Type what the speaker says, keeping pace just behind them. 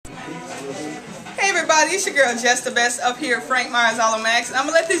Hey everybody, it's your girl Jess the Best up here at Frank Myers Auto Maxx, and I'm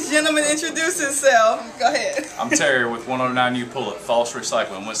going to let this gentleman introduce himself. Go ahead. I'm Terry with 109 U Pullet, False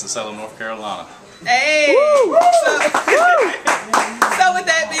Recycling, Winston-Salem, North Carolina. Hey! So with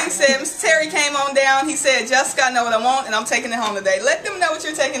that being said, Mr. Terry came on down. He said, Jessica, I know what I want, and I'm taking it home today. Let them know what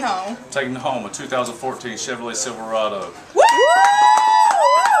you're taking home. Taking home a 2014 Chevy Silverado. Woo!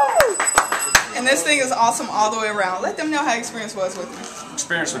 And this thing is awesome all the way around. Let them know how your experience was with me.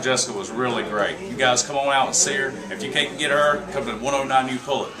 Experience with Jessica was really great. You guys come on out and see her. If you can't get her, come to 109 U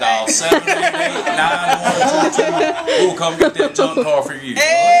Pullet. Dial 788-9122. We'll come get that junk car for you.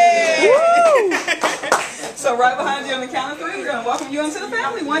 Hey! So right behind you on the count of three, we're going to welcome you into the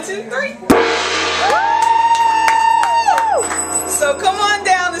family. 1, 2, 3. So come on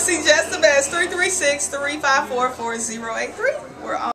down to see Jess the Best. 336-354-4083. We're on.